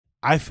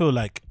I feel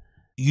like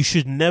you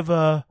should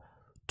never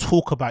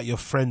talk about your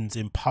friends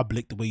in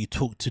public the way you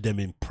talk to them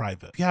in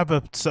private. If you have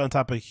a certain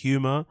type of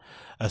humor,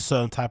 a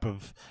certain type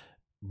of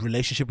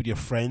relationship with your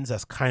friends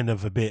that's kind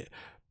of a bit,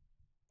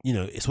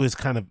 it's always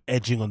kind of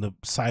edging on the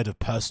side of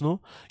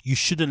personal, you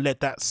shouldn't let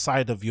that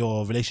side of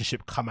your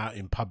relationship come out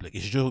in public.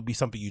 It should be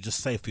something you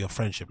just say for your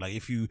friendship. Like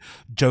if you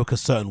joke a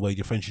certain way,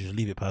 your friendship should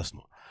leave it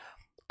personal.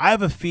 I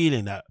have a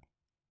feeling that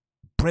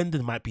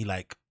Brendan might be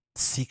like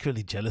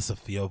secretly jealous of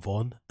Theo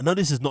Vaughn. I know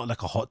this is not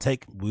like a hot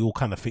take. We all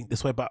kind of think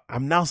this way, but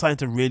I'm now starting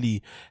to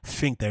really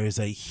think there is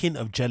a hint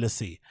of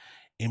jealousy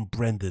in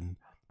Brendan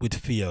with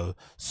Theo,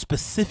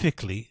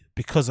 specifically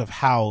because of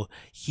how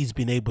he's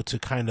been able to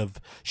kind of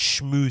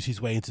schmooze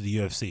his way into the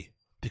UFC.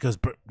 Because,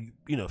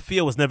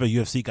 Theo was never a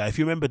UFC guy. If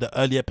you remember the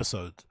early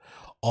episode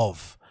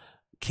of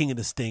King of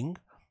the Sting,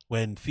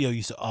 when Theo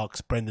used to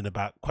ask Brendan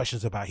about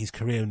questions about his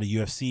career in the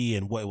UFC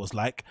and what it was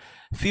like,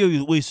 Theo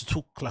always used to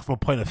talk like from a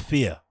point of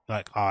fear.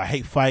 Like, I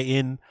hate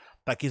fighting.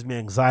 That gives me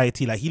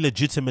anxiety. Like, he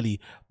legitimately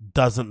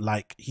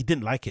he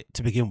didn't like it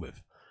to begin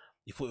with.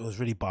 He thought it was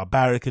really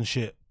barbaric and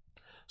shit.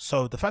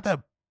 So the fact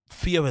that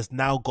Theo has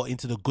now got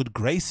into the good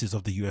graces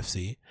of the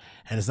UFC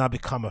and has now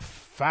become a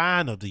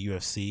fan of the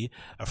UFC,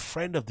 a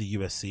friend of the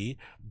UFC.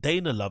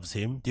 Dana loves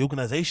him. The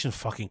organization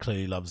fucking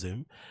clearly loves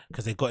him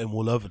because they got him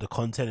all over the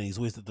content, and he's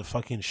always at the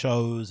fucking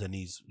shows, and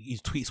his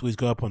tweets always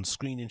go up on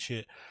screen and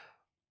shit.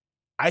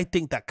 I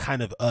think that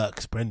kind of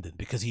irks Brendan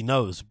because he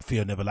knows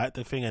Theo never liked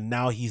the thing, and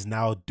now he's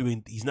now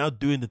doing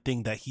the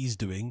thing that he's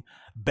doing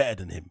better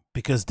than him,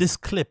 because this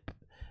clip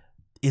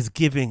is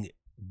giving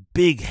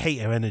big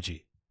hater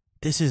energy.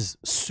 This is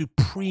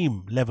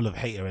supreme level of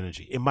hater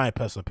energy, in my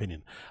personal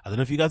opinion. I don't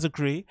know if you guys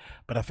agree,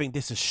 but I think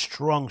this is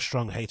strong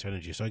hater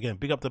energy. So again,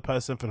 big up the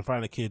person for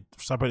finding a kid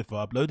subreddit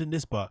for uploading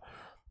this, but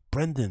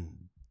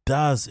Brendan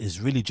is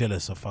really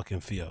jealous of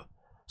fucking Theo.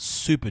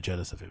 Super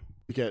jealous of him.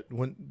 If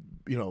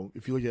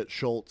you look at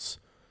Schultz,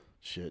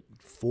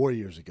 4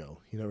 years ago,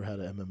 he never had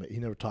an MMA. He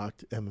never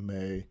talked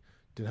MMA.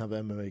 Didn't have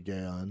an MMA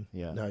guy on.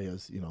 Yeah. Now he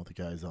has, the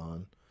guys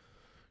on.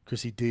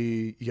 Chrissy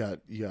D. You got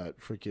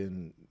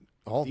freaking.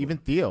 Even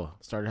Theo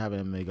started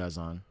having MMA guys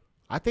on.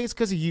 I think it's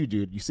because of you,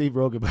 dude. You say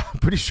Rogan, but I'm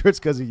pretty sure it's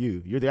because of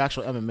you. You're the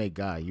actual MMA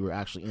guy. You were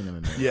actually in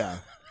MMA. Yeah.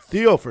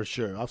 Theo for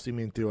sure. Obviously,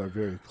 me and Theo are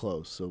very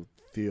close, so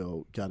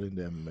Theo got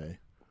into MMA.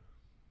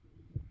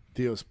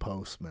 Theo's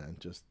posts, man,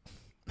 just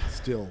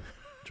still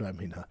drive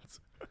me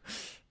nuts.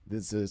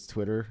 This is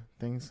Twitter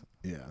things?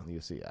 Yeah. You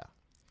see,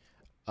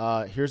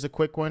 yeah. Here's a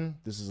quick one.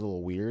 This is a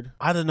little weird.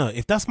 I don't know.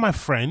 If that's my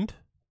friend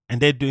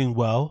and they're doing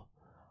well,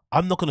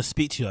 I'm not going to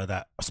speak to you like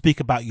that. Speak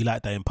about you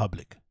like that in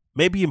public.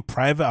 Maybe in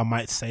private, I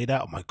might say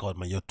that. Oh my God,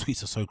 man, your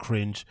tweets are so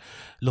cringe.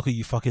 Look at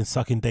you fucking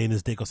sucking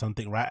Dana's dick or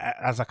something, right?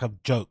 As like a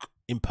joke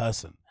in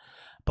person.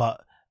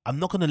 But I'm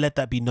not going to let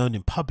that be known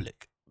in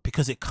public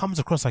because it comes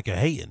across like you're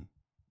hating.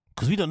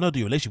 Because we don't know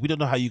the relationship. We don't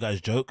know how you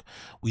guys joke.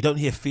 We don't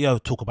hear Theo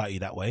talk about you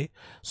that way.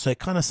 So it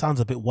kind of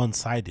sounds a bit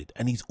one-sided.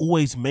 And he's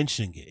always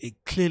mentioning it. It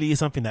clearly is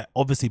something that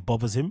obviously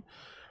bothers him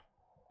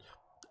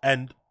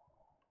and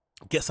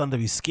gets under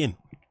his skin.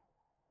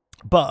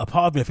 But a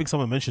part of me, I think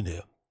someone mentioned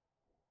here,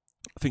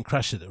 I think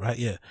Crash did it, right?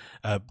 Yeah.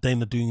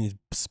 Dana doing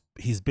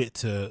his bit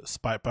to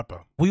spite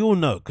Pepper. We all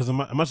know, because as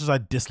much as I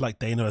dislike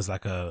Dana as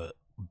like a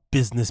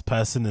business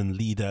person and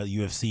leader at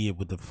UFC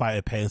with the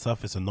fighter pay and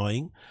stuff, it's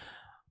annoying.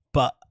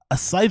 But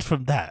aside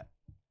from that,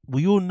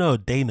 we all know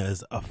Dana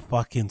is a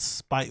fucking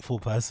spiteful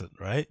person,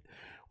 right?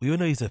 We all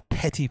know he's a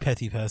petty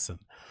person.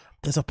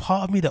 There's a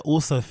part of me that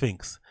also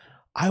thinks,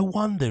 I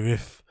wonder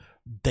if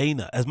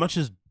Dana, as much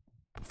as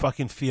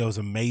fucking Theo's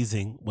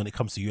amazing when it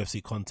comes to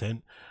UFC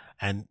content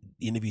and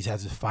interviews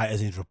has his fighters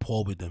and his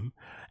rapport with them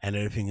and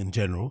everything in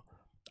general,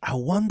 I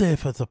wonder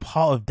if it's a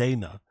part of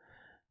Dana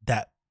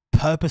that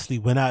purposely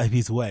went out of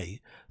his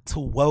way to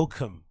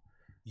welcome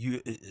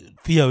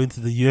Theo into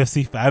the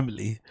UFC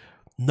family,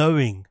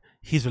 knowing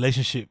his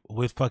relationship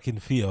with fucking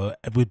Theo,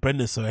 with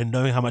Brendan, and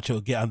knowing how much it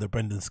will get under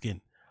Brendan's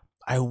skin.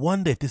 I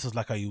wonder if this was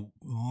like a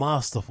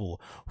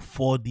masterful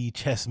 4D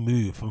chess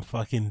move from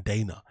fucking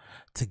Dana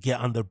to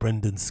get under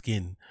Brendan's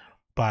skin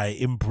by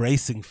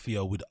embracing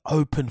Theo with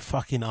open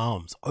fucking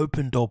arms,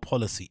 open door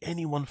policy.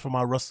 Anyone from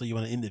our roster you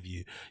want to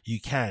interview,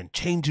 you can.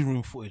 Changing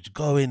room footage,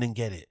 go in and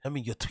get it. I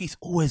mean, your tweets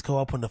always go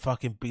up on the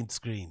fucking big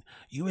screen.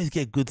 You always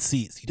get good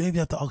seats. You don't even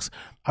have to ask.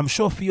 I'm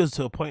sure Theo's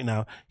to a point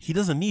now, he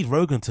doesn't need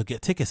Rogan to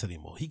get tickets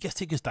anymore. He gets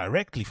tickets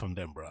directly from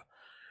them, bro.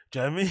 Do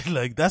you know what I mean?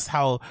 Like, that's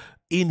how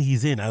in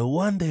he's in. I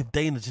wonder if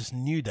Dana just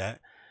knew that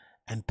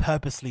and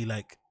purposely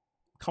like,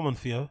 come on,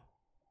 Theo,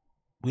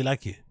 we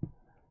like you.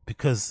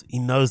 Because he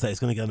knows that it's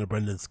going to get under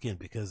Brendan's skin.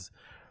 Because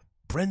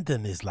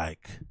Brendan is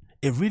like,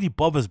 it really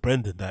bothers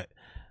Brendan that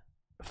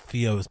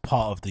Theo is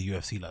part of the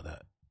UFC like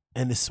that.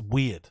 And it's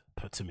weird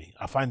to me.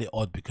 I find it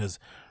odd because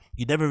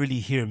you never really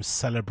hear him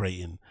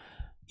celebrating,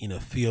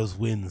 Theo's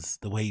wins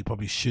the way he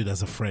probably should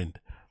as a friend.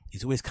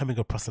 He's always coming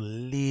across a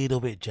little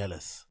bit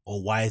jealous.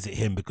 Or why is it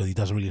him? Because he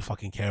doesn't really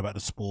fucking care about the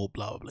sport,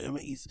 blah, blah, blah. I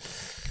mean,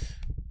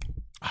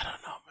 I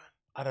don't know, man.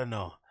 I don't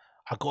know.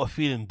 I got a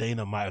feeling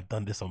Dana might have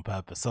done this on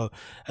purpose. So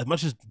as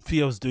much as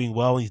Theo's doing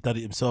well and he's done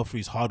it himself through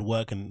his hard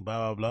work and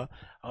blah, blah, blah,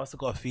 I also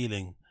got a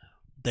feeling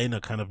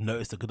Dana kind of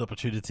noticed a good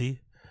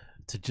opportunity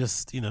to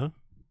just, you know,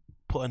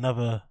 put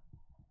another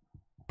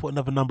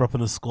number up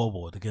on the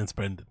scoreboard against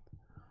Brendan.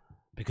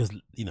 Because,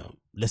 you know,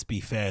 let's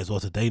be fair as well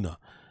to Dana.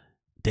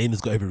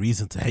 Dana's got every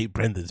reason to hate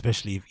Brendan,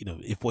 especially if, you know,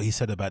 if what he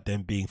said about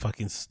them being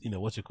fucking, you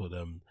know,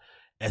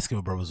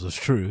 Eskimo brothers was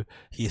true.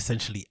 He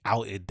essentially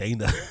outed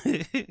Dana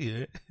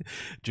yeah,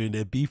 during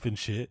their beef and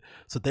shit.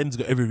 So Dana's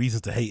got every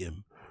reason to hate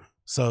him.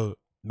 So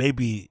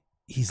maybe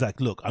he's like,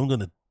 look, I'm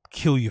going to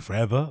kill you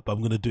forever, but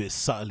I'm going to do it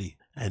subtly.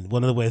 And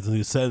one of the ways to do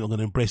it, I'm going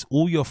to embrace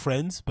all your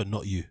friends, but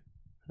not you.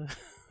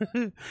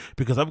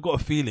 Because I've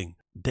got a feeling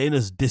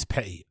Dana's this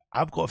petty.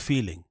 I've got a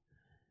feeling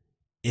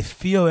if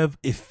Theo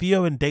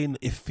and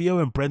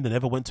Brendan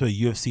ever went to a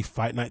UFC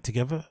fight night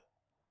together,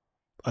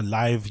 a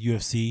live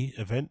UFC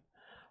event,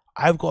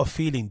 I've got a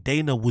feeling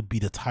Dana would be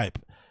the type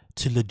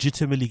to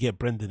legitimately get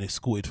Brendan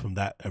escorted from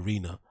that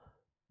arena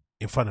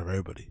in front of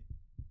everybody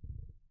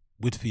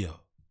with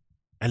Theo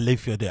and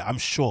leave Theo there. I'm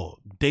sure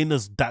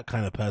Dana's that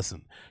kind of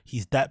person.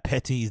 He's that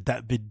petty. He's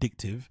that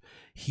vindictive.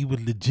 He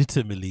would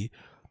legitimately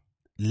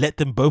let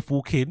them both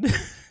walk in,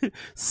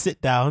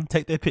 sit down,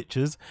 take their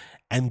pictures,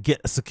 and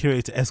get a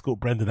security to escort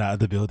Brendan out of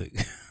the building.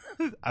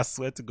 I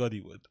swear to God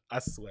he would. I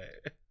swear.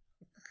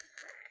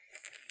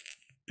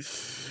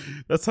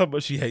 That's how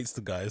much he hates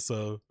the guy.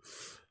 So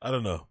I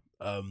don't know.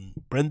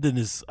 Brendan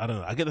is, I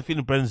don't know. I get the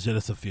feeling Brendan's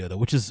jealous of Theo, though,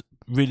 which is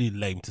really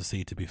lame to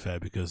see, to be fair,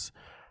 because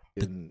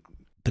the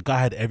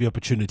guy had every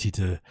opportunity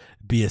to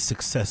be a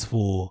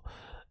successful,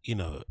 you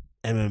know,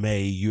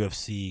 MMA,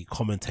 UFC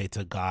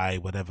commentator guy,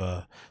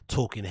 whatever,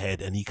 talking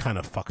head, and he kind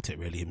of fucked it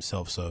really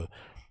himself. So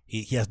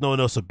he has no one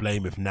else to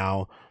blame if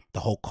now the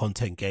whole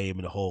content game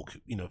and the whole,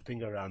 you know,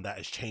 thing around that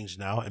has changed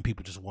now, and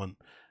people just want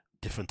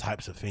different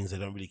types of things. They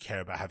don't really care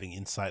about having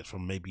insights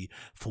from maybe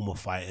former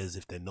fighters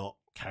if they're not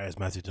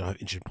charismatic, don't have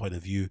an interesting point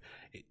of view.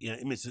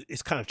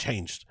 It's kind of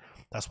changed.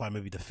 That's why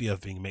maybe the Theo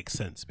thing makes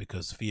sense,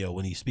 because Theo,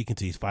 when he's speaking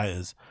to his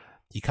fighters,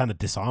 he kind of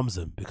disarms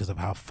them because of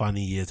how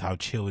funny he is, how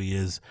chill he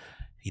is.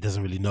 He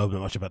doesn't really know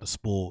much about the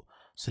sport,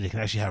 so they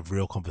can actually have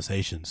real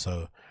conversations.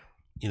 So,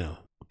 you know,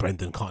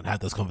 Brendan can't have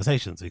those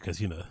conversations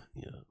because, you know,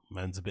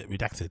 man's a bit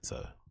redacted.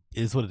 So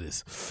it is what it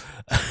is.